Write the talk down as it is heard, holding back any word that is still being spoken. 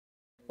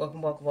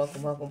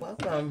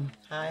Welcome.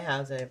 Hi,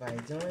 how's everybody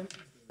doing?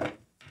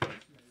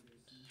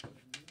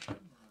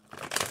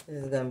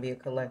 This is going to be a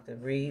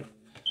collective read.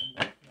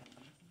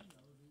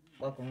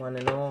 Welcome one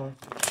and all.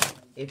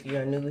 If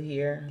you're new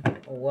here,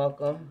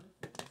 welcome.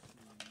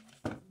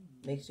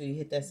 Make sure you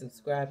hit that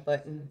subscribe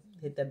button.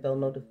 Hit that bell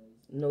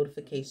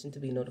notification to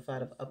be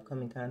notified of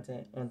upcoming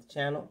content on the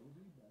channel.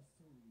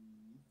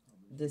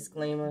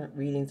 Disclaimer,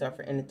 readings are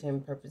for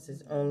entertainment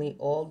purposes only.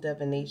 All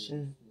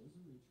divination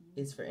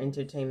is for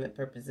entertainment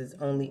purposes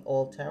only.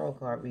 All tarot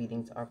card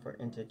readings are for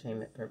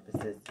entertainment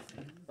purposes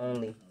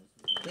only.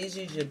 Please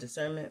use your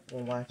discernment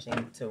when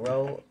watching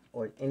tarot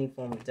or any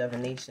form of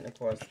divination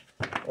across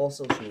all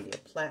social media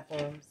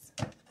platforms.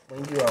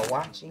 When you are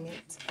watching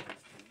it,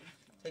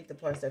 take the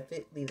parts that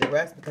fit, leave the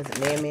rest, because it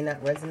may or may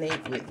not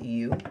resonate with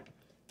you.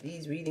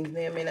 These readings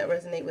may or may not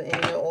resonate with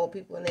any or all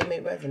people, and they may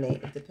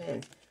resonate. It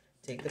depends.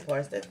 Take the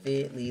parts that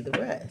fit, leave the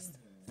rest.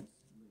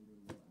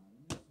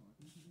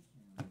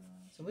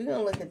 So we're going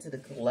to look into the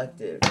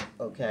collective,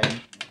 okay,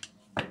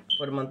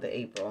 for the month of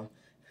April.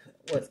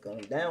 What's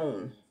going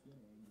down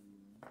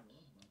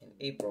in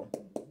April?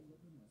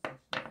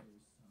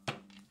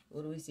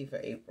 What do we see for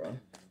April?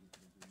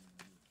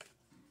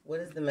 What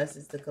is the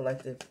message the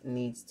collective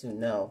needs to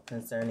know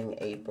concerning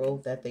April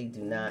that they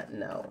do not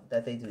know,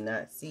 that they do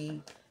not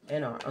see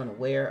and are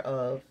unaware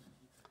of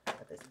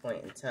at this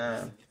point in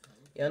time?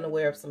 You're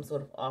unaware of some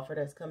sort of offer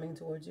that's coming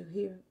towards you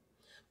here.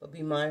 But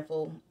be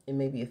mindful, it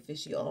may be a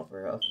fishy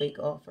offer, a fake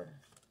offer.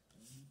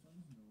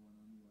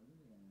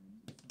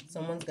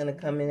 Someone's going to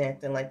come in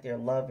acting like they're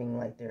loving,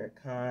 like they're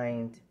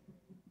kind,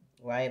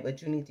 right?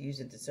 But you need to use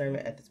your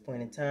discernment at this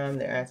point in time.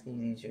 They're asking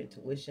you to use your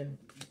intuition.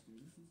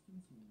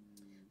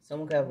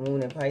 Someone could have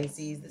Moon in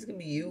Pisces. This could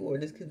be you, or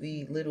this could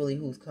be literally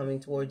who's coming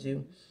towards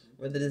you.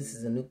 Whether this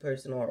is a new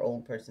person or an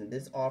old person.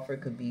 This offer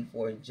could be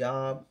for a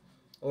job,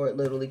 or it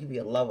literally could be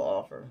a love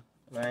offer,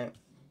 right?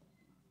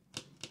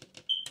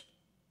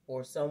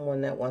 Or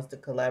someone that wants to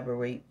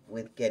collaborate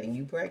with getting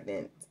you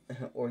pregnant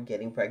or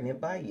getting pregnant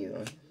by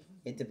you.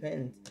 It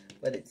depends,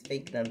 but it's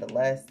fake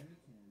nonetheless.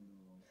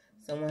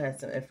 Someone has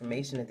some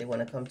information that they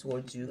want to come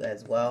towards you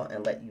as well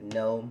and let you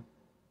know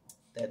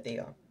that they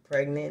are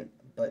pregnant,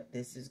 but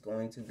this is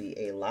going to be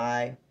a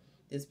lie.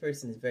 This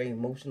person is very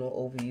emotional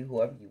over you,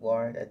 whoever you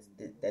are,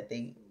 that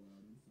they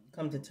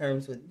come to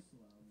terms with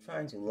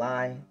trying to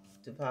lie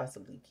to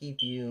possibly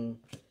keep you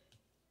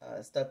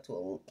stuck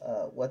to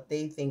what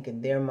they think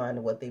in their mind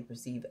and what they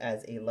perceive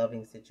as a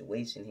loving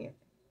situation here.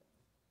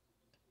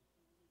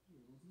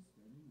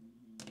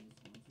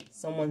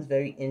 Someone's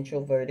very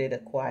introverted, a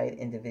quiet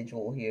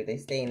individual here. They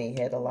stay in their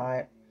head a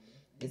lot.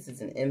 This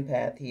is an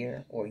empath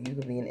here, or you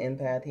could be an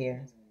empath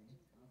here.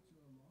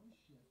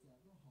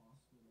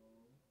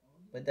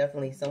 But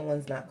definitely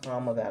someone's not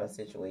calm about a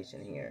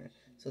situation here.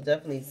 So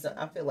definitely,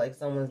 I feel like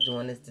someone's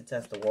doing this to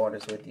test the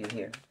waters with you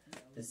here.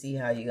 To see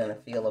how you're going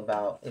to feel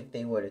about if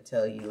they were to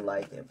tell you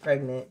like they're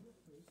pregnant.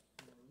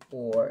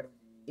 Or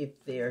if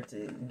they're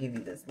to give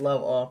you this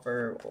love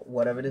offer,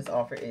 whatever this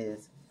offer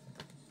is,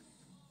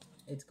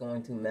 it's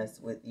going to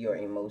mess with your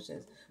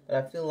emotions. But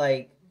I feel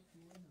like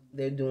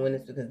they're doing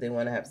this because they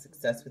want to have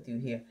success with you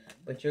here.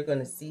 But you're going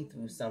to see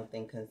through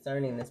something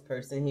concerning this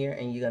person here,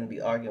 and you're going to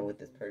be arguing with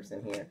this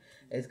person here.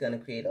 It's going to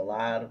create a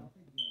lot of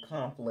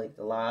conflict,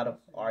 a lot of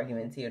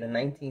arguments here. The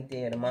 19th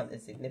day of the month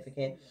is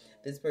significant.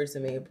 This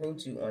person may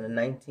approach you on the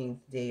 19th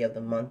day of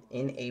the month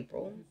in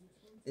April.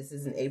 This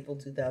is an April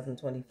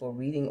 2024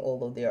 reading,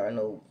 although there are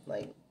no,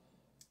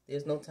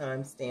 there's no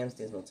time stamps,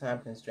 there's no time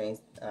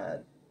constraints.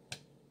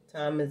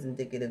 Time is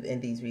indicative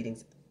in these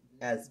readings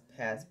as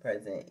past,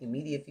 present,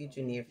 immediate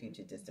future, near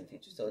future, distant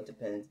future. So it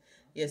depends.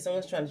 Yeah,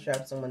 someone's trying to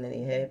trap someone in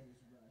their head.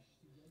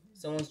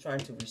 Someone's trying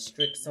to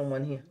restrict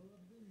someone here.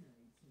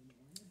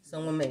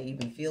 Someone may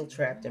even feel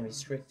trapped and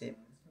restricted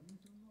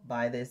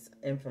by this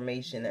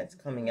information that's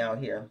coming out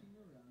here.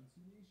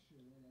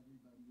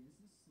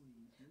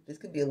 This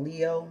could be a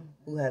Leo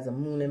who has a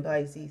moon in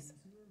Pisces.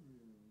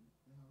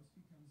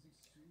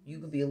 You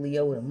could be a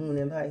Leo with a moon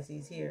in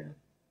Pisces here.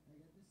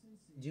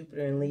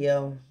 Jupiter in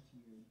Leo.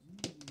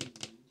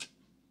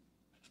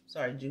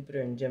 Sorry,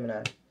 Jupiter in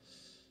Gemini.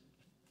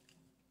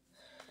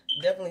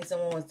 Definitely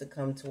someone wants to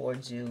come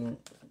towards you.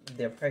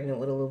 They're pregnant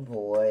with a little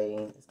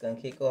boy. It's going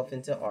to kick off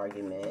into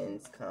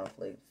arguments,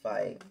 conflict,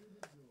 fight,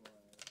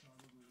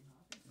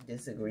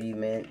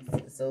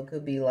 disagreements. So it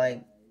could be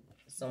like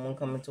someone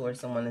coming towards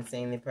someone and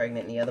saying they're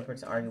pregnant, and the other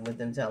person arguing with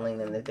them, telling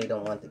them that they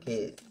don't want the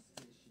kid,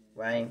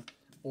 right?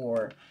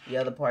 Or the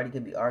other party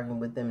could be arguing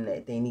with them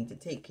that they need to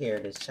take care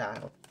of this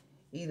child.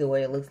 Either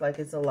way, it looks like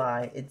it's a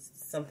lie. It's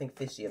something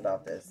fishy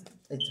about this.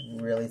 It's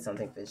really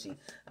something fishy.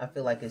 I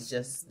feel like it's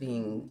just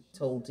being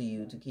told to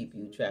you to keep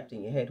you trapped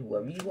in your head,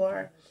 whoever you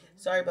are.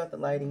 Sorry about the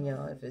lighting,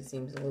 y'all, if it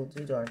seems a little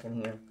too dark in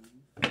here.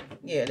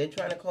 Yeah, they're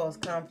trying to cause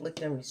conflict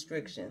and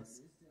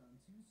restrictions.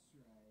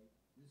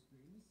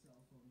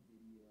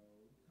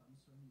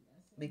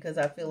 Because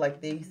I feel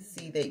like they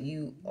see that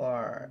you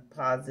are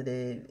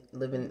positive,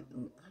 living...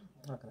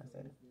 How can I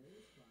say that?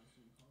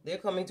 They're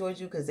coming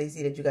towards you because they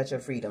see that you got your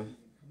freedom.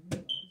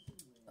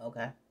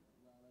 Okay.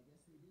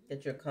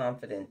 that you're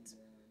confident,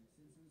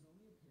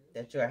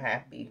 that you're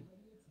happy.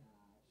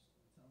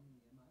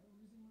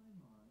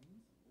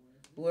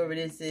 Whoever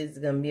this is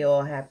going to be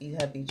all happy,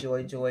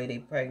 joy, they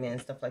pregnant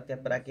and stuff like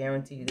that. But I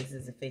guarantee you this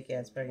is a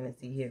fake-ass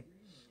pregnancy here.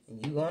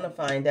 And you're going to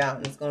find out,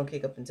 and it's going to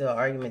kick up into an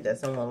argument that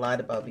someone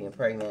lied about being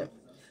pregnant.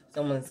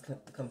 Someone's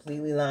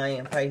completely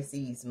lying.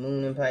 Pisces,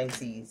 moon and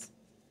Pisces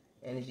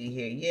energy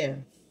here. Yeah.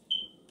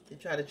 They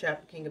try to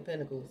trap the King of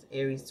Pentacles.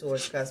 Aries,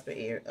 Taurus,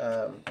 Cusper,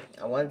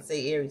 I want to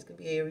say Aries. Could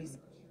be Aries.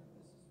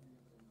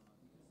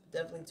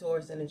 Definitely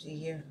Taurus energy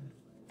here.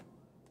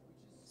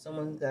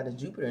 Someone's got a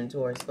Jupiter in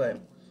Taurus, but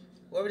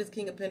whoever this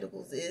King of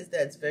Pentacles is,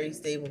 that's very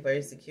stable,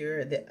 very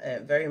secure,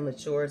 very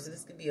mature. So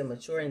this could be a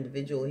mature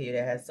individual here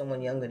that has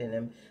someone younger than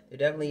them. There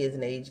definitely is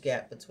an age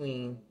gap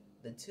between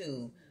the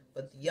two,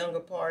 but the younger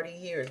party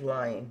here is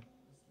lying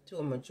to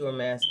a mature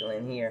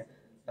masculine here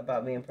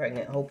about being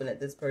pregnant, hoping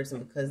that this person,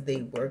 because they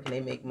work and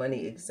they make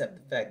money, accept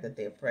the fact that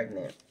they're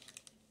pregnant.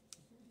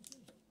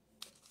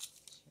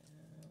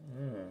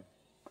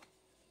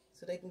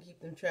 So they can keep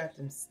them trapped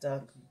and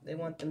stuck. They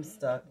want them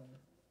stuck.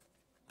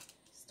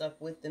 Stuck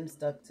with them,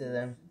 stuck to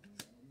them.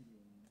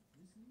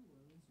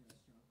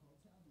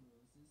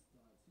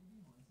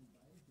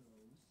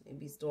 They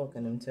be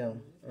stalking them too.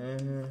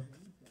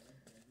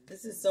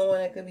 This is someone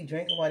that could be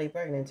drinking while they're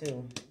pregnant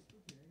too.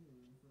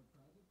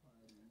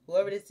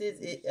 Whoever this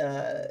is, it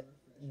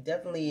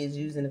definitely is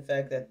using the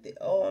fact that,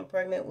 I'm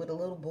pregnant with a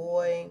little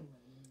boy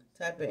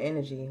type of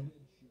energy.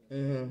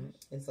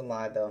 It's a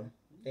lie though.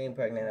 They ain't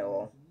pregnant at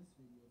all.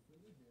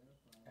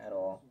 At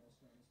all.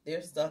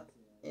 They're stuck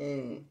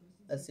in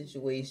a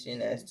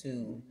situation as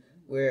to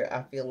where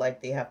I feel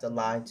like they have to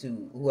lie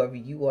to whoever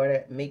you are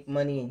that make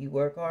money and you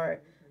work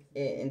hard.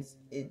 And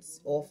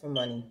it's all for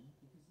money.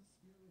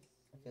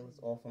 I feel it's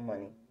all for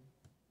money.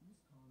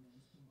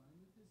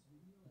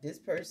 This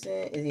person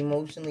is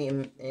emotionally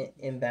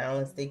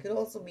imbalanced. They could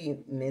also be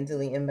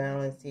mentally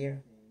imbalanced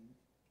here.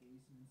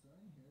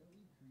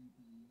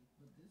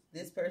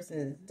 This person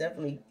is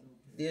definitely,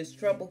 there's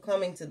trouble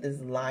coming to this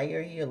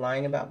liar here,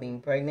 lying about being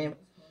pregnant.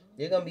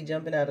 They're going to be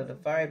jumping out of the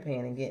fire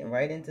pan and getting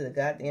right into the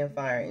goddamn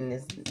fire. And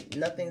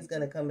nothing's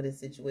going to come of this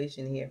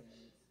situation here.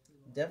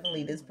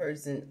 Definitely this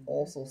person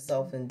also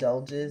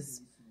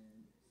self-indulges.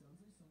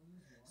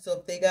 So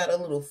if they got a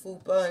little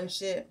fupa and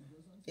shit,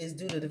 it's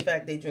due to the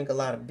fact they drink a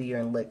lot of beer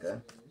and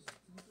liquor.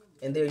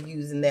 And they're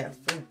using that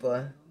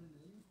fupa,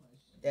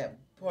 that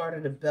part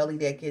of the belly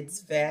that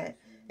gets fat,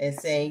 and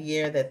saying,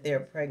 yeah, that they're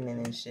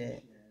pregnant and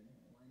shit.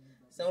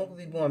 Someone could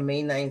be born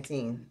May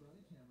 19th.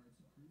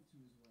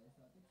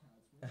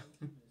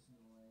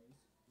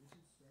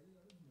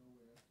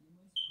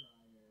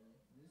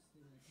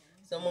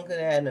 Someone could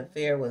have had an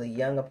affair with a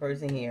younger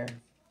person here.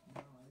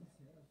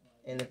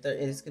 And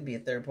this could be a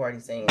third party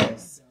saying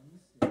this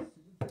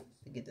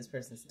to get this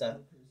person stuck.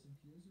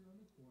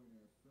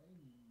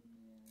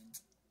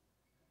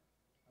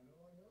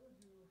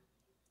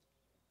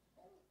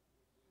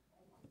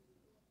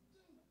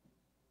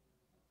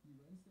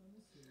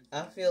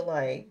 I feel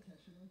like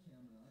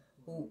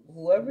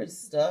whoever's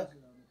stuck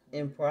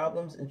in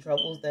problems and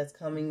troubles that's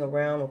coming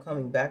around or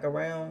coming back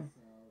around,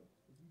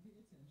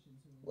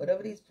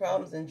 whatever these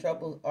problems and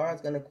troubles are,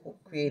 is going to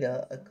create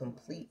a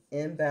complete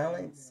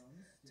imbalance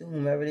to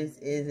whomever this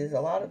is. There's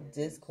a lot of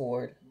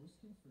discord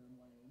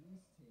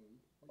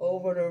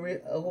over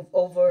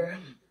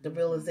the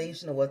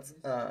realization of what's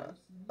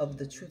of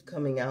the truth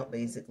coming out,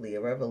 basically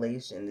a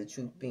revelation, the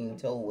truth being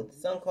told. With the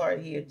Sun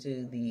card here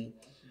to the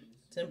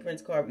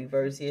Temperance card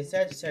reverse here,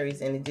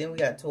 Sagittarius energy. Then we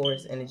got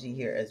Taurus energy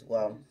here as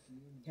well.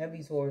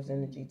 Heavy Taurus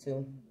energy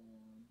too.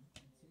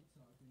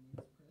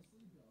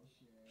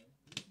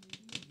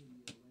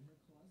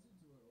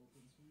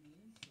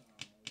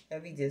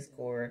 Heavy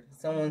discord.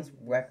 Someone's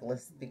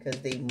reckless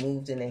because they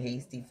moved in a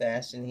hasty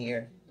fashion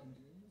here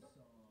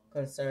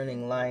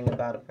concerning lying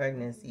about a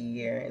pregnancy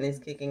here, and it's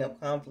kicking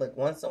up conflict.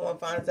 Once someone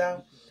finds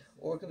out,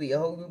 or it could be a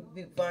whole group of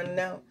people finding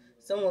out,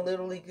 someone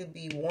literally could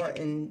be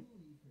wanting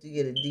to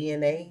get a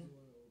DNA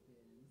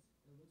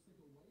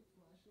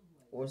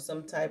or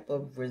some type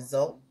of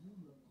result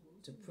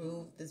to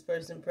prove this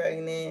person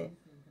pregnant,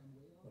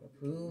 or to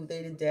prove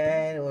they the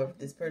dad, or if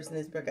this person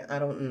is pregnant. I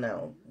don't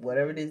know.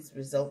 Whatever this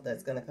result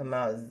that's going to come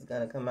out is going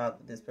to come out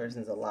that this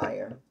person's a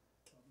liar.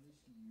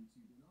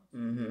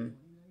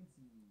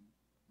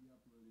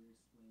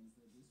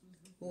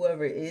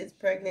 Whoever is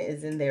pregnant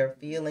is in their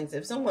feelings.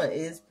 If someone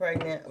is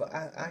pregnant,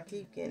 I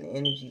keep getting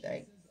energy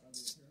like,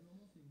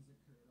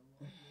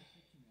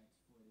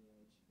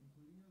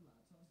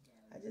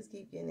 I just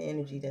keep getting the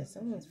energy that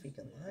someone's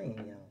freaking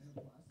lying, y'all.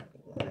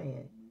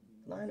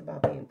 Lying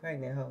about being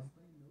pregnant, ho.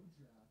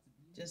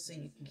 Just so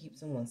you can keep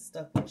someone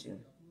stuck with you.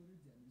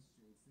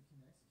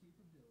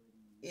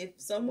 If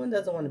someone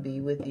doesn't want to be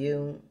with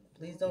you,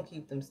 please don't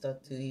keep them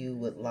stuck to you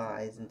with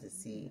lies and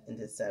deceit and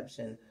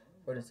deception.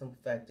 For the simple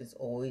fact, there's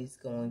always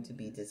going to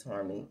be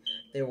disharmony.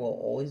 There will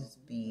always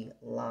be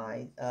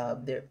lies.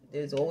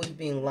 There's always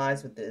being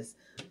lies with this.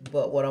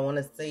 But what I want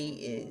to say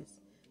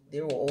is,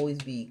 there will always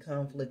be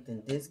conflict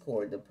and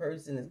discord. The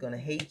person is going to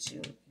hate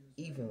you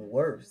even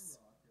worse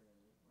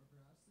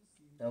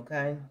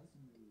Okay?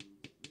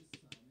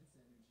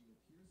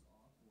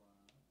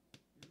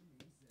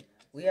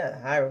 We have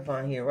the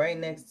Hierophant here right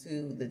next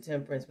to the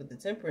Temperance, but the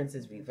Temperance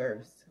is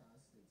reversed.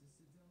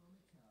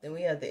 Then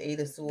we have the Eight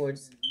of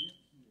Swords.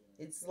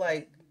 It's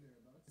like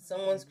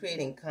someone's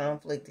creating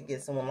conflict to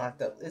get someone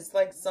locked up. It's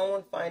like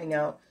someone finding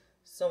out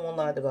someone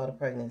lied about a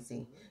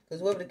pregnancy.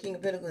 Because whoever the King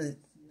of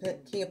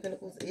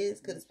Pentacles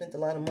is could have spent a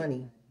lot of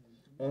money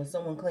on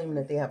someone claiming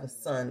that they have a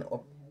son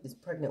or is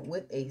pregnant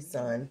with a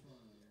son.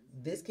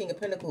 This King of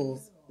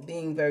Pentacles,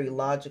 being very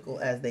logical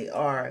as they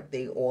are,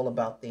 they all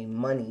about their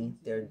money,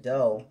 their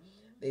dough.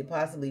 They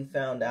possibly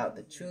found out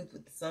the truth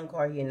with the Sun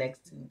card here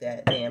next to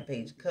that damn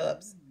Page of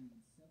Cups.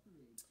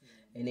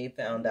 And they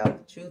found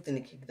out the truth and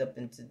it kicked up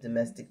into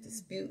domestic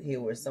dispute here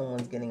where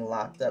someone's getting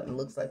locked up. And it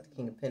looks like the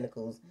King of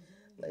Pentacles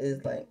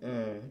is like,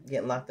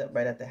 getting locked up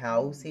right at the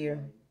house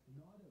here.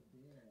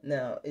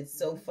 Now, it's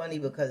so funny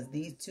because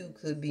these two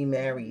could be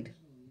married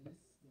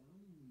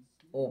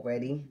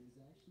already.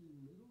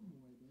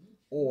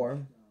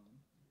 Or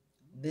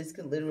this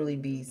could literally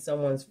be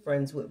someone's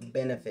friends with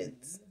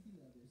benefits.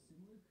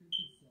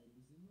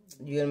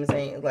 You know what I'm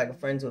saying? It's like a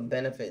friends with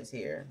benefits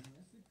here.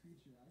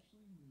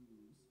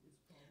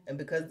 And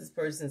because this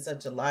person's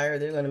such a liar,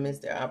 they're going to miss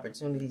their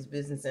opportunities,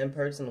 business and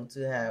personal,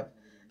 to have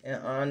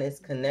an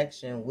honest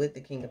connection with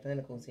the King of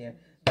Pentacles here.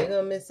 They're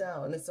going to miss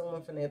out. And it's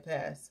someone from their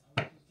past.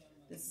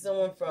 This is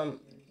someone from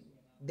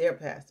their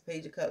past.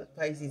 Page of Cups,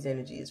 Pisces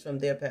energy is from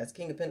their past.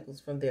 King of Pentacles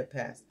from their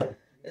past.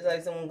 It's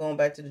like someone going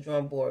back to the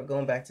drawing board,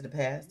 going back to the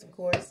past, of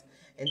course,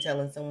 and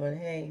telling someone,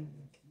 hey,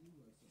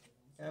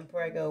 I'm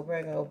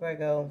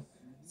prego.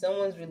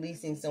 Someone's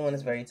releasing someone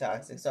that's very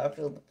toxic. So I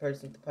feel the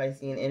person with the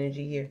Piscean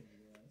energy here,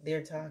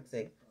 they're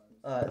toxic.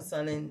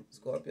 Sun in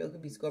Scorpio. It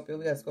could be Scorpio.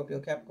 We got Scorpio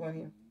Capricorn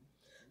here.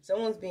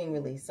 Someone's being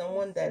released.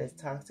 Someone that is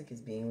toxic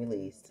is being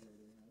released.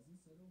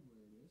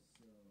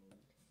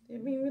 They're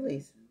being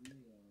released.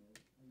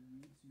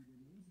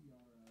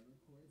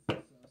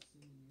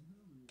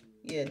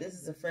 Yeah, this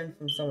is a friend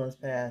from someone's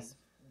past.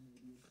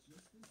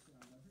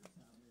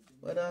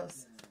 What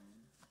else?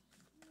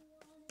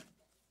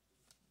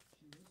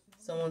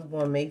 Someone's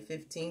born May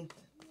 15th.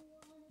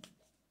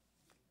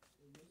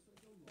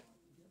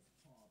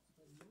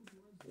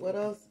 What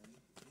else?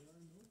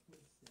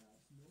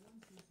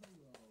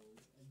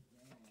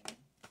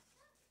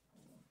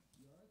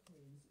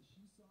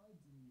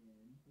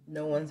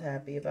 No one's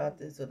happy about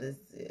this, so this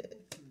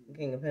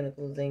King of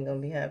Pentacles ain't gonna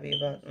be happy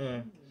about.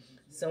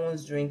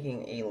 Someone's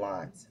drinking a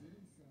lot.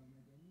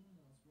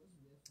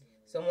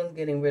 Someone's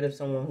getting rid of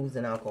someone who's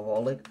an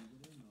alcoholic.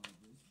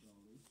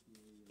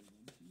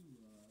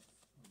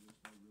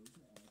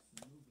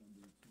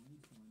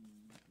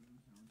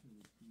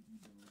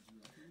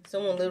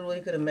 Someone literally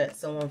could have met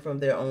someone from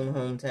their own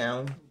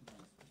hometown,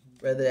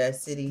 whether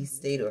that's city,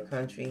 state, or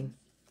country.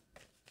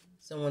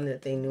 Someone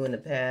that they knew in the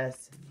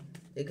past.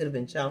 They could have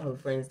been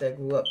childhood friends that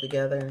grew up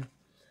together.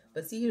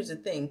 But see, here's the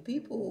thing.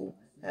 People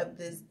have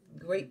this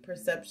great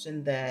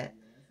perception that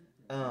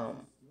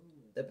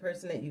the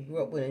person that you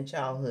grew up with in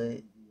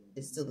childhood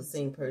is still the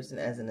same person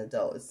as an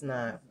adult. It's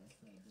not.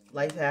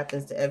 Life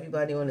happens to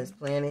everybody on this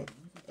planet,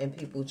 and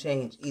people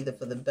change either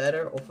for the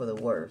better or for the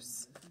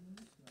worse.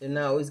 They're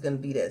not always going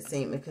to be that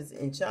same, because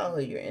in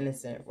childhood you're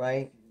innocent,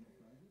 right?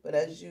 But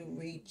as you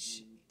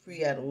reach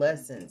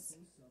pre-adolescence,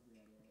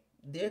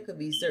 there could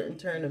be certain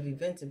turn of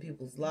events in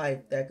people's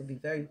life that could be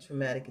very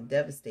traumatic and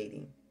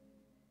devastating.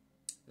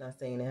 Not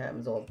saying it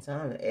happens all the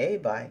time to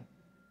everybody,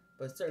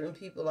 but certain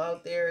people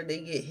out there, they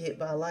get hit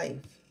by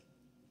life.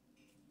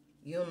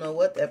 You don't know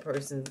what that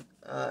person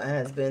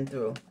has been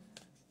through.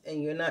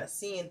 And you're not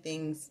seeing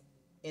things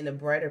in a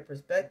brighter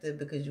perspective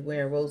because you're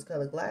wearing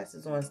rose-colored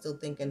glasses on, still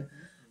thinking,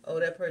 oh,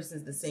 that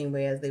person's the same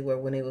way as they were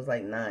when they was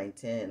like 9,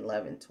 10,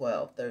 11,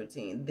 12,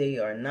 13. They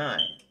are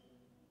not.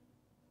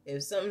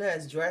 If something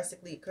has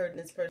drastically occurred in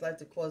this person's life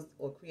to cause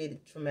or create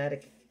a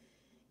traumatic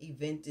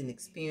event and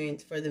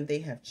experience for them, they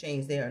have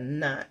changed. They are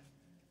not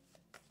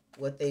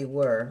what they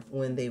were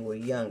when they were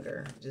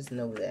younger. Just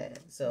know that.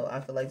 So I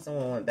feel like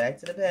someone went back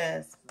to the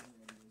past.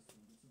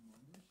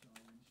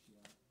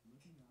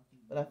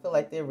 But I feel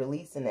like they're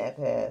releasing that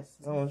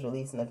past. Someone's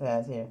releasing the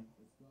past here.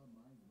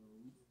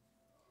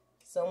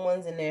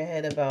 Someone's in their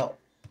head about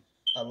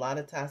a lot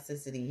of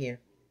toxicity here.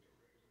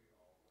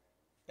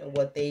 And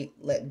what they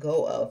let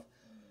go of.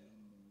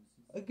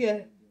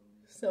 Again,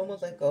 someone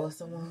let go of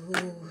someone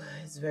who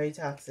is very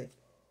toxic.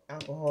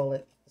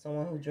 Alcoholic.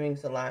 Someone who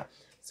drinks a lot.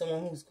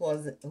 Someone who's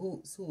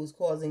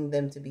causing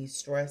them to be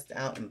stressed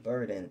out and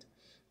burdened.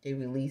 They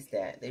release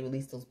that. They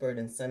release those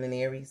burdens. Sun and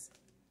Aries.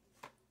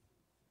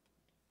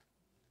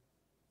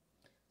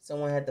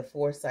 Someone had the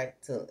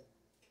foresight to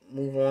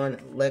move on,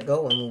 let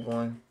go and move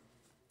on.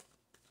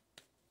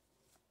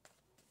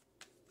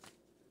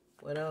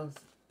 What else?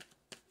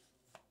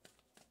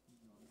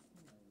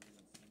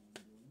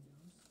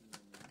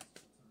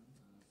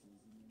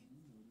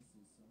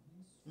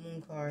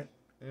 Moon card.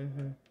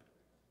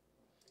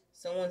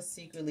 Someone's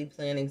secretly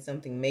planning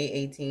something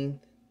May 18th.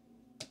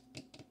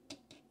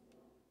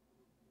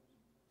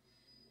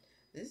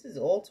 This is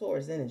all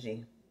Taurus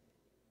energy.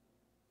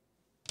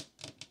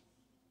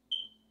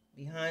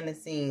 behind the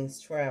scenes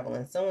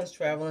traveling. Someone's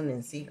traveling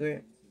in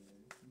secret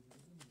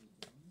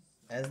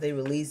as they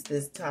release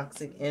this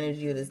toxic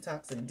energy or this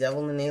toxic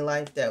devil in their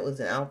life that was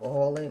an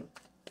alcoholic.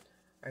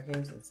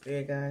 Archangels and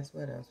spirit guides.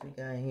 What else we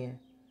got here?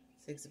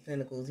 Six of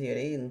Pentacles here.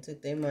 They even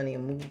took their money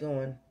and moved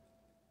on.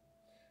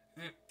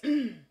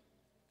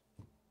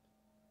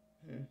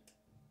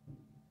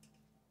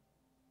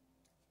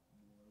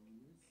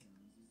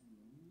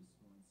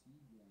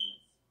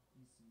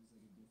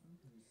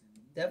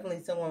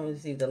 Definitely someone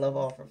received a love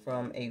offer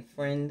from a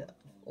friend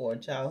or a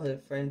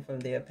childhood friend from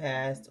their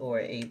past or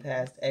a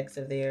past ex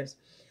of theirs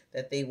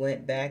that they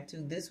went back to.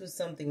 This was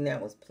something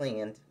that was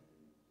planned.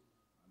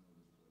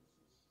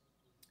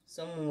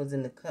 Someone was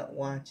in the cut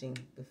watching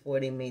before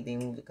they made their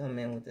move to come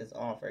in with this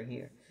offer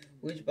here.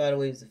 Which, by the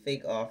way, is a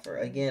fake offer.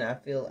 Again, I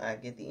feel I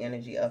get the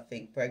energy of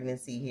fake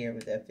pregnancy here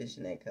with that fish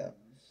in that cup.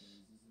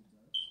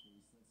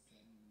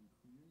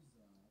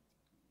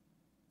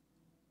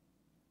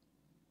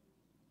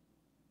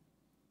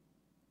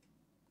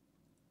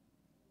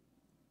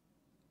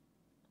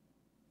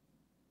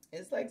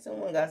 It's like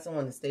someone got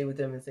someone to stay with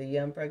them and say,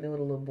 yeah, I'm pregnant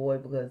with a little boy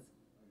because,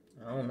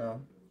 I don't know,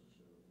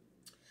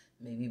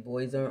 maybe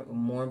boys are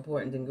more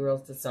important than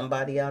girls to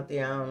somebody out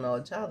there. I don't know.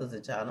 A child is a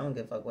child. I don't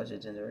give a fuck what your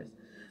gender is.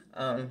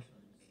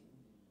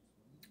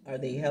 Are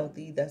they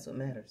healthy? That's what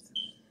matters.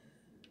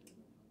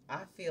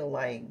 I feel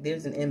like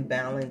there's an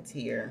imbalance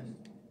here.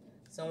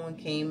 Someone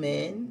came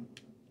in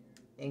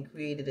and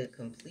created a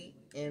complete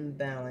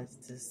imbalance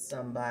to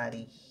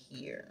somebody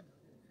here.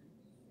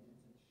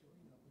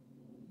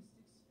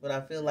 But I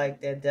feel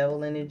like that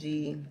devil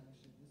energy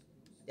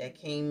that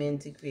came in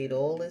to create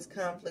all this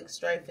conflict,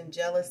 strife, and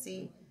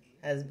jealousy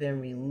has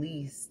been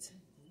released.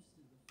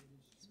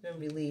 It's been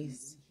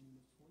released.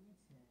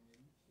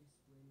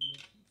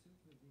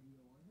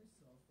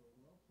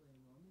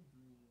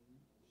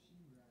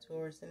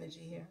 Taurus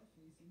energy here.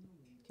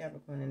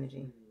 Capricorn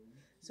energy.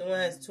 Someone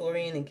has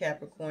Taurian and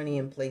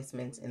Capricornian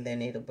placements in their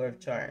natal birth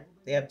chart.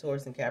 They have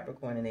Taurus and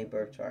Capricorn in their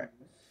birth chart.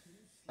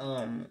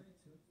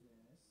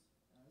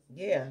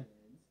 Yeah.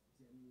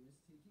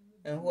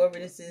 And whoever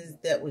this is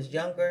that was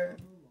younger,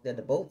 that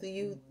the both of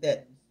you,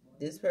 that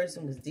this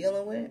person was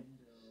dealing with,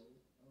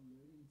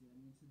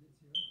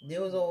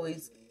 there was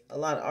always a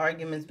lot of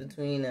arguments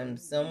between them.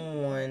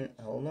 Someone,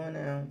 hold on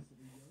now.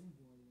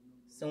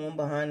 Someone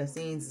behind the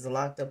scenes is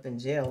locked up in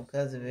jail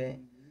because of it.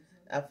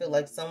 I feel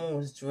like someone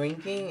was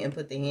drinking and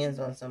put their hands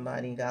on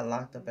somebody and got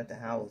locked up at the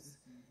house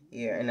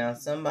here. And now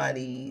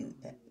somebody,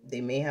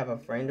 they may have a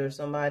friend or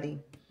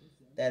somebody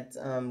that's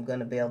going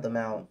to bail them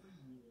out.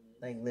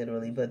 Like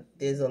literally. But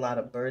there's a lot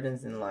of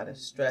burdens and a lot of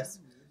stress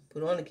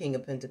put on the King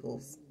of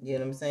Pentacles. You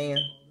know what I'm saying?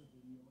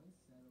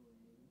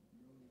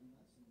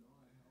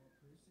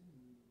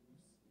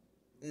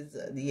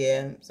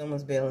 Yeah,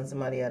 someone's bailing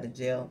somebody out of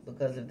jail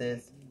because of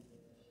this.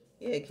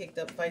 Yeah, kicked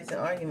up fights and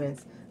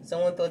arguments.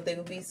 Someone thought they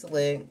would be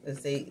slick to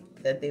say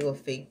that they were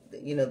fake,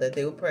 you know, that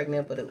they were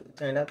pregnant, but it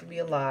turned out to be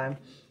a lie.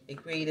 It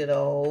created a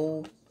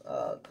whole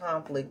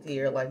conflict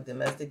here, like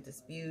domestic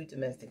dispute,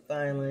 domestic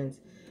violence,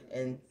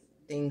 and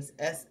things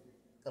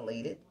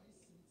escalated.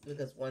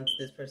 Because once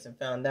this person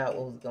found out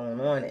what was going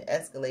on, it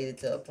escalated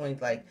to a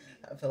point like,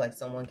 I feel like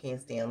someone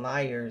can't stand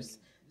liars.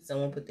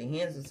 Someone put their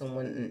hands on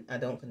someone, and I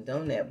don't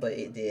condone that, but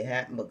it did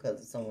happen because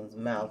of someone's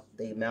mouth,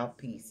 their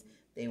mouthpiece.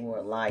 They were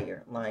a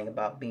liar, lying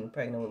about being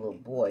pregnant with a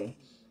little boy.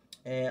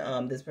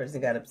 And this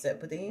person got upset,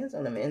 put their hands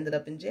on them, and ended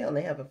up in jail. And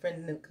they have a friend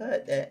in the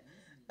cut that,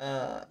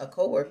 a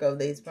co-worker of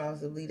theirs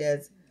possibly,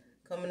 that's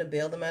coming to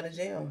bail them out of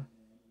jail.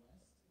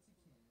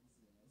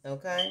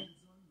 Okay?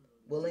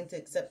 Willing to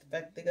accept the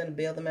fact they're going to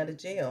bail them out of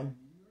jail.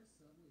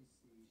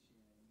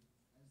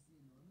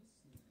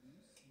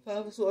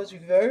 Five of Swords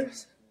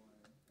reverse.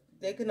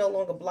 They can no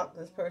longer block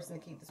this person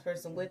to keep this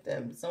person with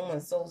them.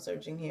 Someone's soul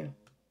searching here.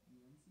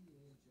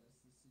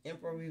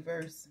 Emperor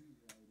reverse.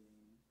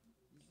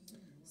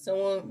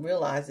 Someone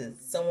realizes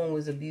someone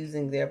was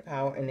abusing their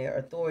power and their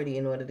authority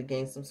in order to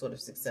gain some sort of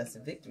success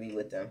and victory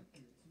with them.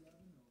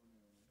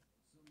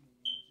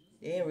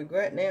 They in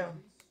regret now.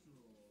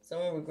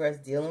 Someone regrets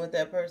dealing with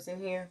that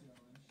person here.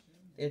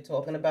 They're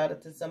talking about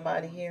it to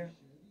somebody here.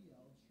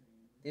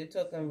 They're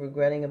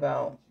regretting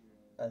about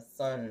a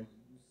son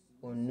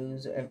or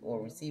news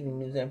or receiving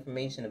news or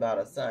information about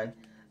a son.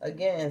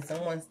 Again,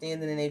 someone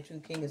standing in their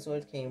truth. King of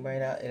Swords came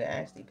right out. It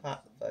actually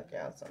popped the fuck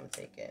out, so I'm going to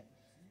take it.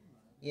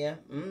 Yeah,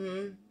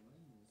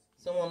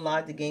 Someone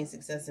lied to gain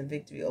success and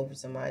victory over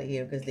somebody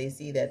here because they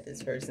see that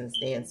this person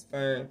stands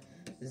firm.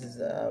 This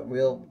is a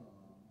real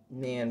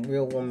man,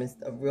 real woman,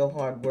 a real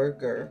hard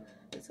worker.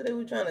 And so they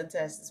were trying to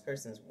attach this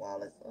person's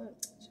wallet. Oh,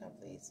 child,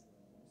 please.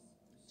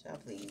 Child,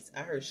 please.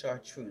 I heard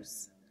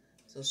chartreuse.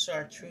 So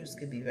chartreuse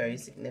could be very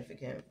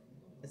significant.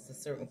 It's a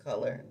certain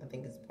color. I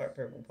think it's part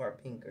purple,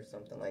 part pink or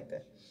something like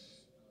that.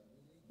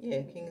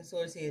 Yeah, King of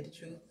Swords here, the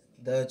truth.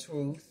 The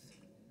truth.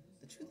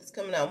 The truth is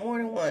coming out more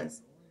than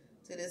once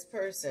to this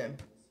person.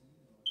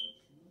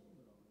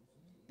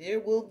 There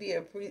will be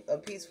a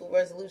peaceful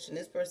resolution.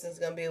 This person is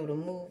going to be able to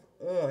move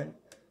on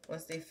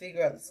Once they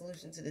figure out the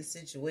solution to this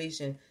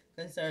situation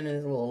concerning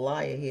this little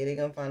liar here, they're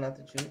going to find out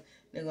the truth.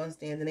 They're going to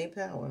stand in their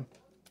power.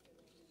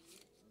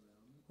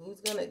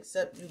 Who's going to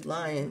accept you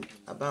lying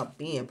about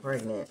being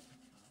pregnant?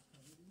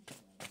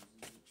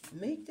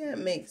 Make that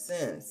make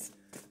sense.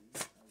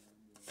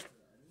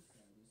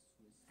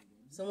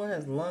 Someone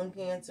has lung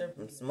cancer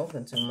from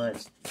smoking too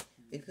much.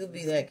 It could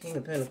be that King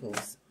of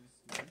Pentacles.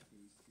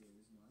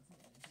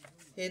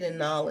 Hidden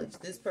knowledge.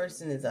 This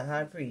person is a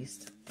high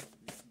priest.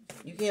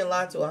 You can't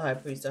lie to a high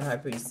priest or high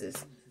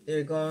priestess.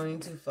 They're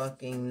going to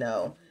fucking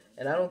know.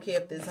 And I don't care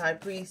if this high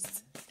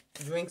priest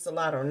drinks a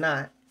lot or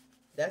not.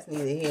 That's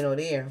neither here nor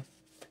there.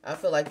 I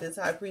feel like this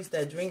high priest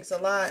that drinks a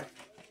lot,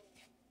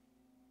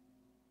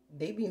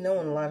 they be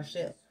knowing a lot of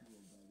shit.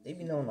 They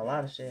be knowing a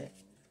lot of shit.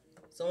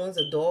 Someone's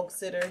a dog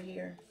sitter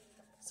here.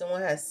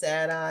 Someone has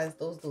sad eyes.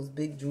 Those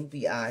big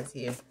droopy eyes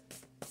here.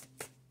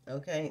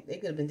 Okay? They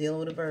could have been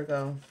dealing with a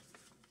Virgo.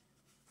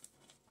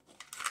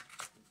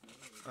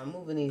 I'm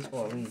moving these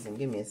for a reason.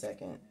 Give me a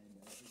second.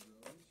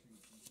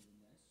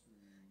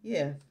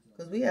 Yeah,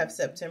 because we have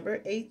September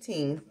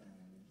 18th,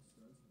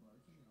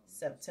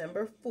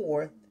 September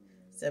 4th,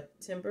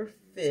 September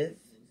 5th,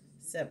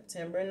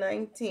 September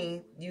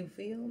 19th. You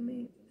feel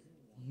me?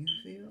 You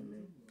feel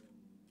me?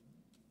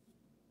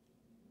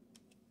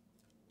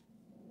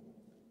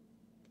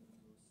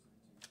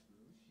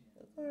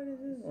 What card is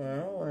this one?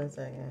 Hold on a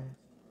second.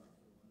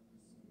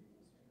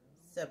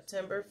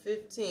 September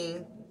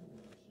 15th.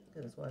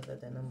 That's why I got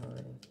that number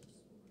already.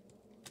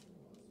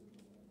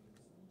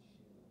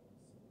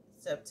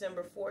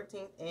 September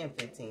 14th and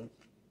 15th.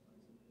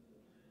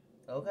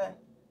 Okay.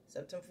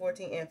 September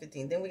 14th and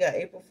 15th. Then we got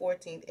April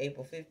 14th,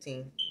 April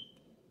 15th,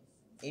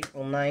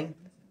 April 9th,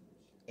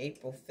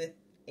 April 5th,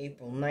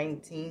 April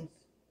 19th.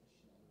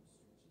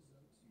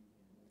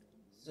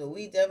 So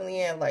we definitely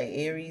have like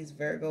Aries,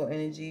 Virgo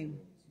energy,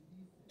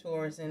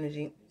 Taurus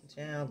energy.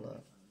 Child,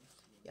 look.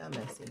 Y'all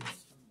messy.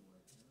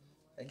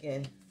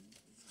 Again,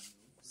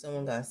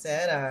 someone got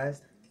sad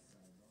eyes.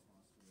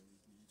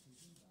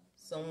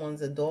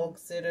 Someone's a dog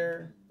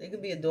sitter. They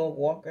could be a dog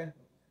walker.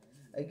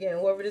 Again,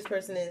 whoever this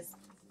person is,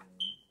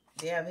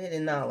 they have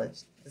hidden knowledge.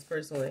 This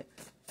person with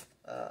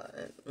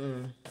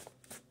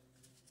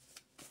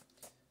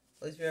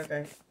Holy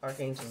Spirit,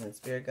 archangels, and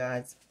spirit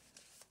guides.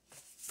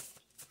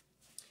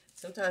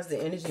 Sometimes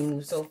the energy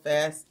moves so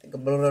fast,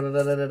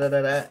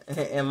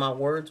 and my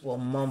words will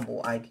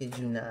mumble. I kid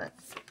you not.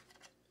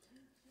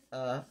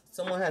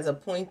 Someone has a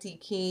pointy,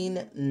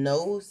 keen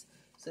nose.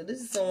 So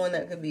this is someone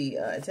that could be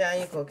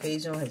Italian,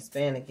 Caucasian, or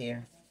Hispanic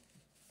here.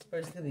 This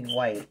person could be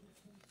white.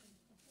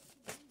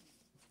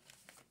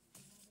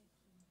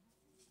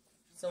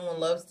 Someone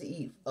loves to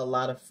eat a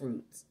lot of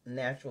fruits,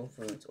 natural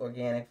fruits,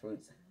 organic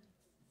fruits.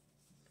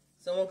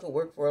 Someone could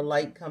work for a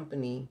light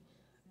company,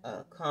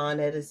 Con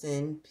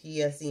Edison,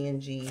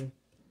 PSE&G,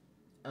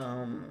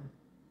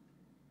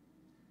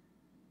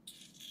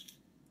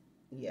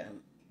 yeah,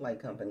 light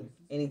company,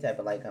 any type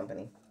of light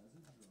company.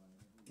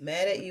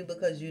 Mad at you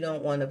because you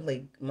don't want to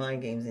play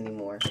mind games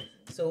anymore.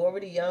 So whoever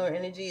the younger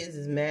energy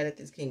is mad at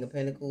this King of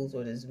Pentacles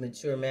or this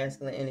mature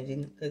masculine energy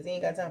because he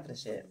ain't got time for the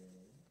shit.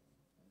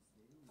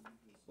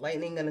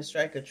 Lightning gonna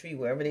strike a tree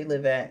wherever they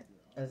live at.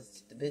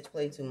 The bitch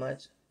play too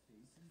much.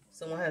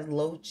 Someone has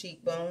low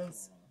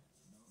cheekbones.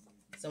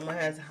 Someone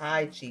has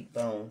high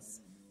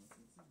cheekbones.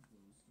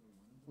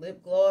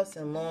 Lip gloss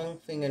and long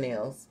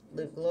fingernails.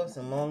 Lip gloss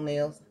and long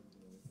nails.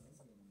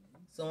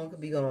 Someone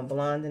could be going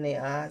blind in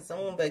their eyes.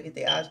 Someone better get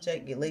their eyes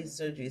checked, get laser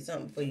surgery or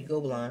something before you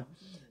go blind.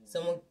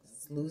 Someone's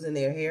losing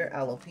their hair,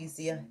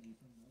 alopecia.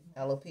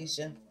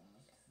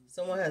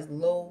 Someone has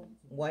low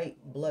white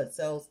blood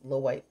cells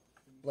or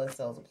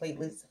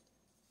platelets.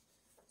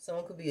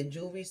 Someone could be a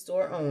jewelry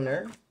store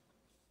owner. I'm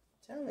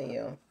telling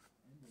you.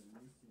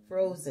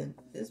 Frozen.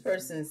 This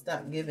person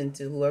stopped giving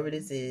to whoever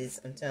this is.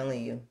 I'm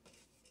telling you.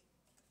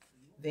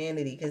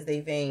 Vanity, because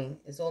they vain.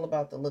 It's all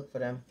about the look for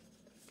them.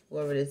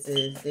 Whoever this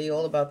is, they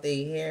all about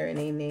their hair and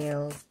their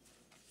nails.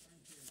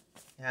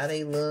 How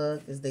they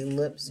look. Is their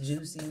lips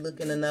juicy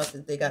looking enough?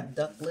 If they got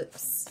duck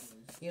lips.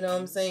 You know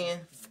what I'm saying?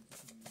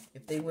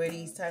 If they wear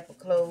these type of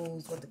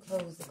clothes, what the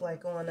clothes look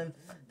like on them.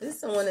 This is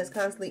someone that's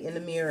constantly in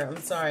the mirror.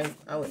 I'm sorry.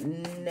 I would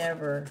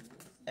never,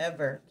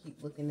 ever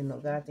keep looking in no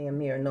goddamn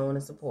mirror knowing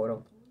it's a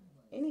portal.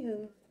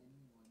 Anywho.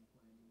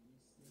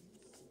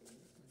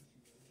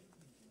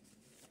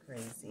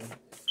 Crazy.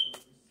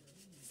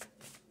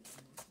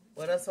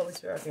 What else, Holy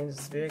Spirit, Archangel,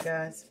 Spirit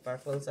guys? If I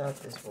close out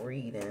this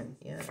reading,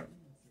 yeah.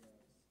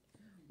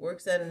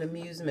 Works at an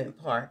amusement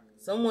park.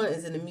 Someone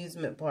is an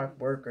amusement park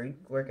worker. You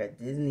work at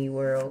Disney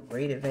World,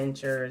 Great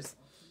Adventures,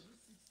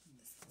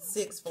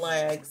 Six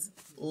Flags,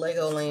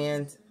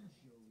 Legoland,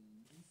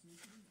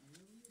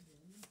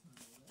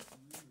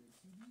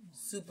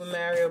 Super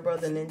Mario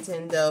Brother,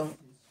 Nintendo.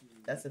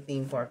 That's a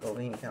theme park over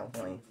here in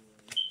California.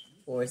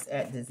 Or it's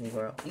at Disney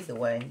World. Either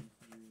way.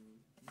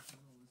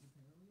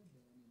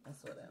 I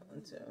saw that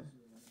one too.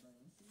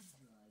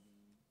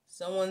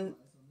 Someone,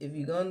 if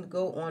you're going to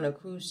go on a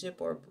cruise ship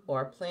or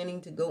are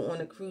planning to go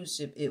on a cruise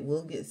ship, it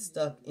will get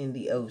stuck in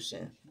the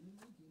ocean.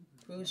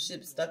 Cruise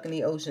ship stuck in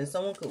the ocean.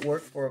 Someone could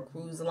work for a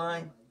cruise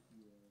line.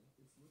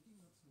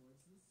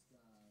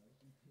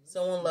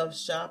 Someone loves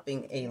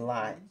shopping a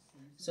lot.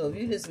 So if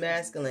you're just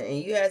masculine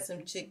and you had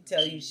some chick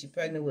tell you she's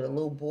pregnant with a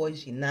little boy,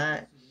 she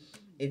not.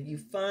 If you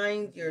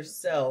find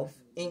yourself,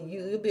 and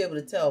you'll be able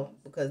to tell,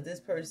 because this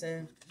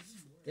person,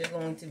 they're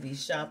going to be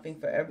shopping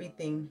for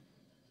everything,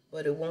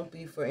 but it won't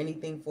be for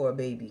anything for a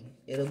baby.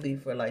 It'll be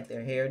for like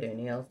their hair, their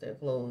nails, their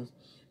clothes,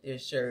 their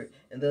shirt.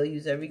 And they'll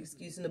use every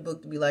excuse in the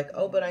book to be like,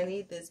 oh, but I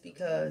need this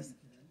because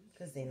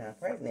they're not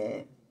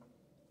pregnant.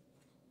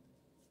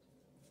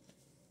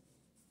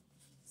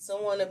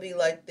 Someone will be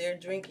like they're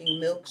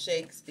drinking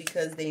milkshakes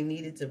because they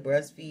needed to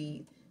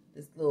breastfeed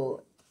this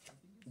little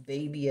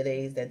baby of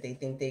theirs that they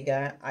think they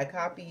got. I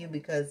copy you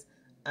because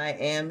I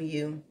am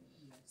you.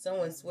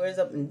 Someone swears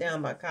up and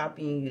down by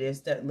copying you.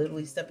 They're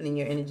literally stepping in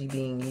your energy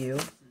being you.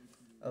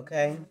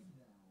 Okay?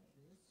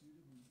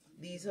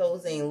 These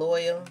hoes ain't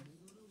loyal.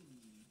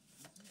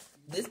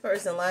 This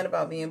person lied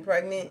about being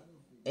pregnant,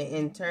 and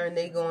in turn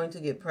they going to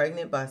get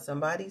pregnant by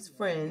somebody's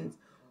friends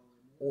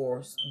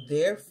or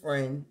their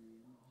friend,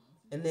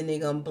 and then they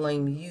gonna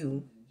blame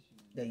you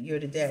that you're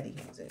the daddy.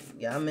 So,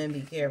 y'all men,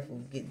 be careful.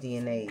 Get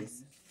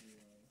DNAs.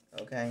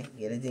 Okay?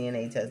 Get a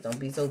DNA test. Don't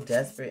be so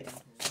desperate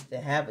to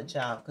have a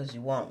child because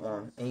you want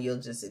one, and you're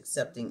just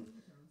accepting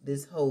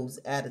this hoe's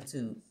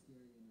attitude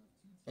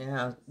and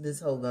how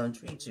this hoe gonna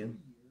treat you.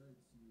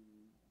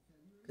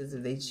 Because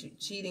if they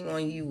cheating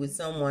on you with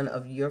someone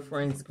of your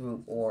friends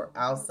group or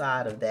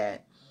outside of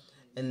that,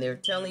 and they're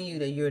telling you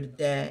that you're the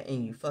dad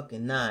and you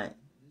fucking not,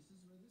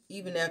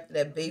 even after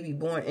that baby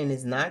born and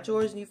it's not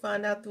yours and you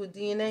find out through a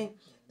DNA,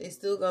 they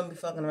still gonna be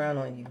fucking around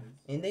on you.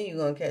 And then you're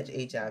gonna catch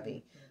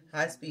HIV.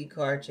 High-speed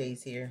car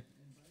chase here.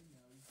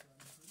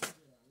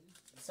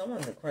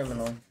 Someone's a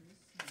criminal.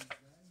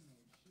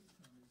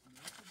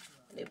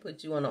 They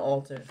put you on an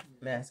altar,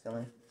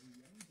 masculine.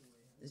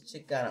 This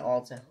chick got an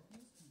altar.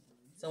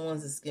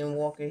 Someone's a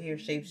skinwalker here,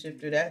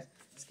 shapeshifter. That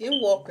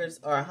skinwalkers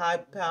are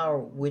high-power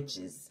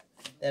witches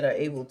that are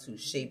able to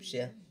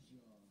shapeshift.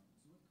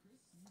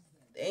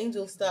 The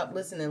angels stopped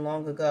listening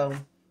long ago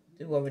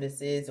to whoever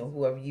this is or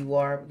whoever you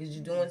are, because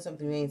you're doing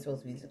something you ain't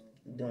supposed to be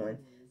doing.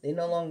 They're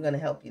no longer going to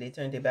help you. They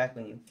turned their back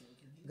on you.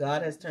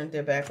 God has turned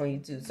their back on you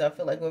too. So I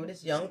feel like whoever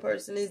this young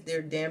person is,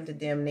 they're damned to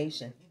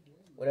damnation.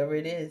 Whatever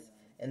it is.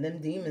 And them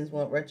demons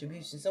want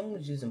retribution. Someone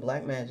was using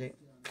black magic.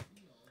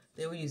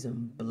 They were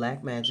using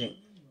black magic.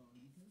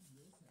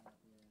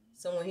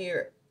 Someone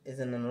here is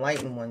an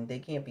enlightened one. They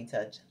can't be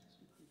touched.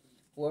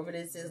 Whoever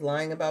this is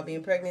lying about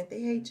being pregnant,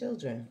 they hate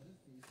children.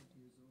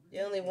 They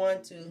only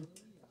want to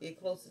get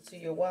closer to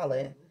your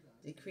wallet.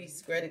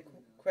 Decrease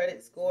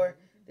credit score.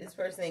 This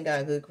person ain't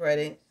got good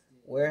credit.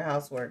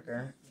 Warehouse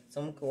worker.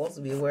 Someone could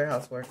also be a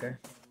warehouse worker.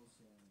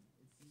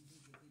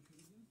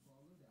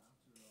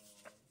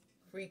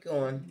 Freak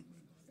on.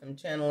 I'm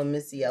channeling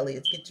Missy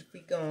Elliott. Get your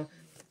freak on.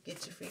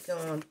 Get your freak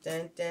on.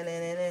 Dun, dun,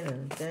 dun, dun,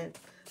 dun, dun.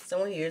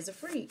 Someone here is a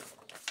freak.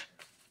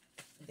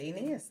 They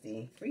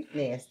nasty. Freak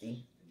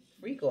nasty.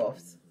 Freak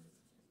offs.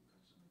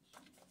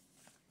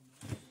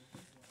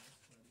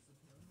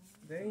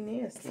 Very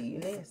nasty. You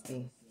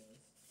nasty.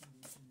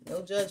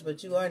 No judge,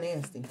 but you are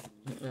nasty.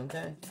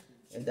 Okay?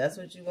 If that's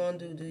what you want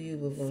to do you,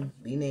 boo-boo.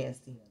 Be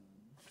nasty.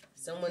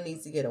 Someone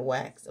needs to get a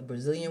wax. A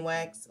Brazilian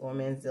wax or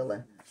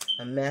Manzilla.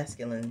 A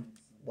masculine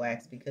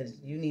wax, because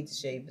you need to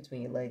shave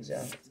between your legs,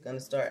 y'all. It's going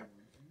to start.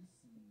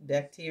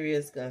 Bacteria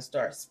is going to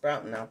start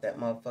sprouting out that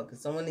motherfucker.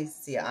 Someone needs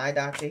to see an eye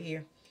doctor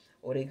here,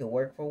 or they could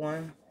work for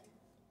one.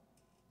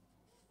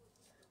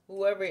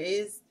 Whoever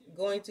is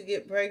going to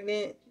get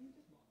pregnant,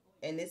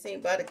 and this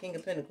ain't by the King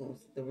of Pentacles.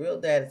 The real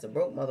dad is a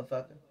broke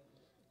motherfucker.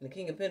 And the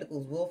King of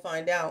Pentacles will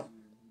find out.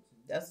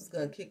 That's what's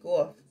going to kick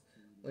off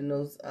when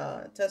those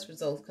test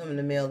results come in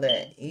the mail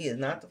that he is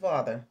not the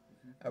father.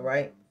 All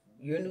right?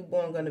 Your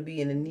newborn going to be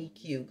in a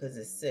NICU because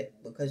it's sick.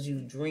 Because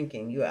you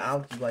drinking. You're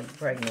alky while you're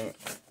pregnant.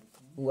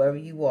 Whoever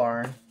you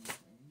are.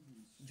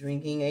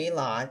 Drinking a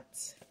lot.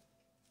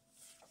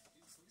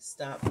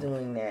 Stop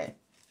doing that.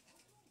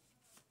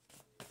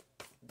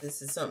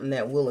 This is something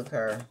that will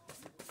occur.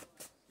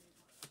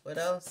 What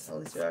else?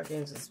 Holy Spirit,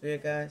 Archangel,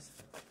 Spirit guys.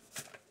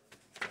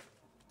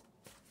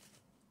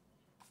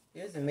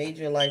 Here's a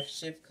major life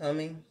shift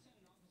coming.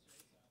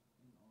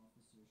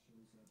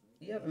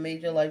 You have a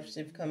major life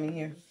shift coming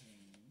here.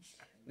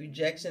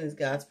 Rejection is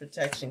God's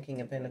protection,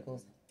 King of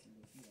Pentacles.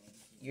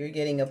 You're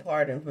getting a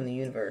pardon from the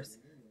universe.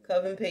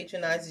 Coven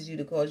patronizes you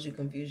to cause you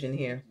confusion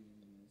here.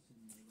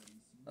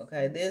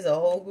 Okay, there's a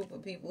whole group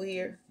of people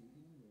here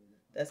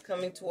that's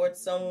coming towards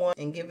someone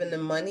and giving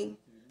them money,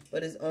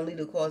 but it's only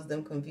to cause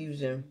them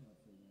confusion.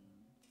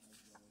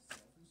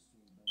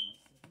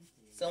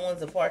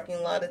 Someone's a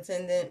parking lot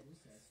attendant.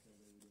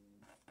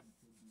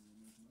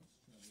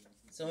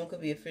 Someone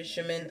could be a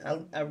fisherman.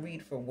 I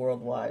read for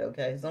worldwide,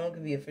 okay? Someone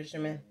could be a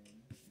fisherman.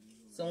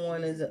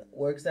 Someone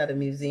works at a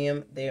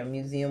museum. They're a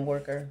museum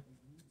worker.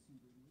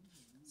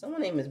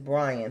 Someone's name is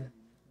Brian.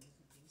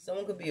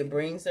 Someone could be a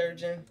brain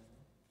surgeon.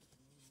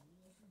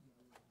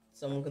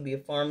 Someone could be a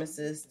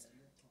pharmacist.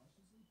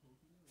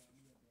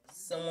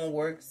 Someone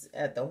works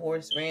at the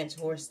horse ranch,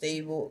 horse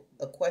stable,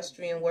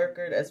 equestrian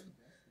worker. That's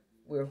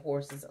where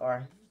horses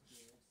are.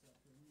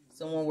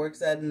 Someone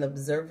works at an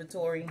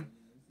observatory.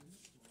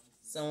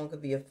 Someone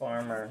could be a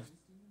farmer.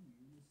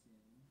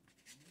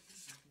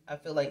 I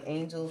feel like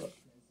angels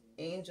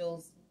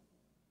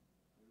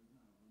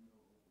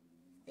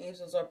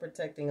are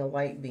protecting a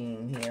light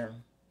being here.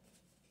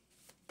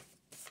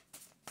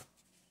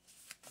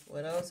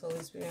 What else,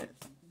 Holy Spirit?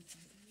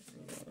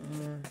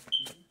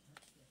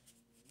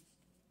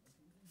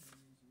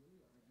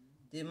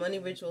 Did money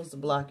rituals to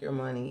block your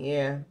money?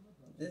 Yeah.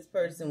 This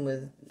person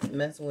was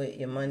messing with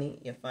your money,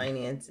 your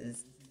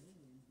finances,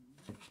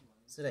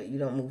 so that you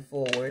don't move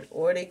forward.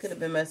 Or they could have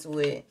been messing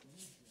with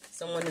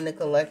someone in the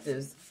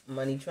collective's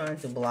money, trying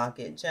to block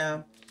it.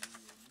 Child,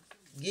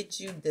 get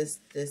you this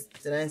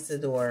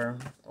Transador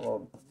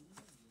or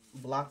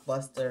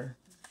Blockbuster,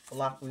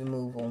 block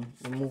removal.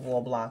 Remove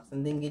all blocks.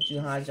 And then get you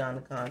High John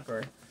the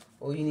Conqueror.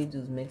 All you need to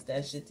do is mix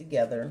that shit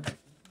together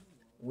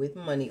with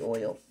money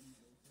oil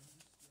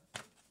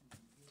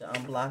to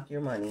unblock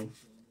your money,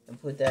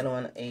 and put that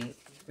on a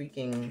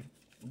freaking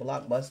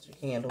Blockbuster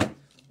candle,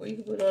 or you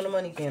can put it on a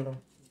money candle.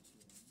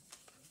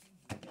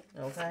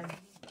 Okay?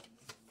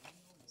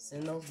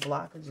 Send those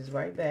blockages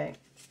right back.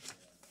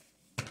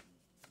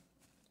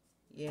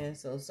 Yeah,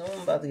 so someone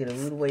about to get a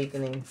rude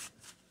awakening.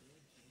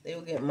 They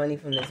will get money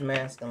from this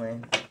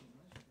masculine.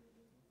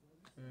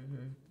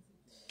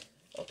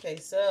 Okay,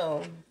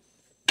 so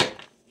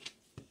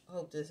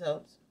hope this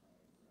helps.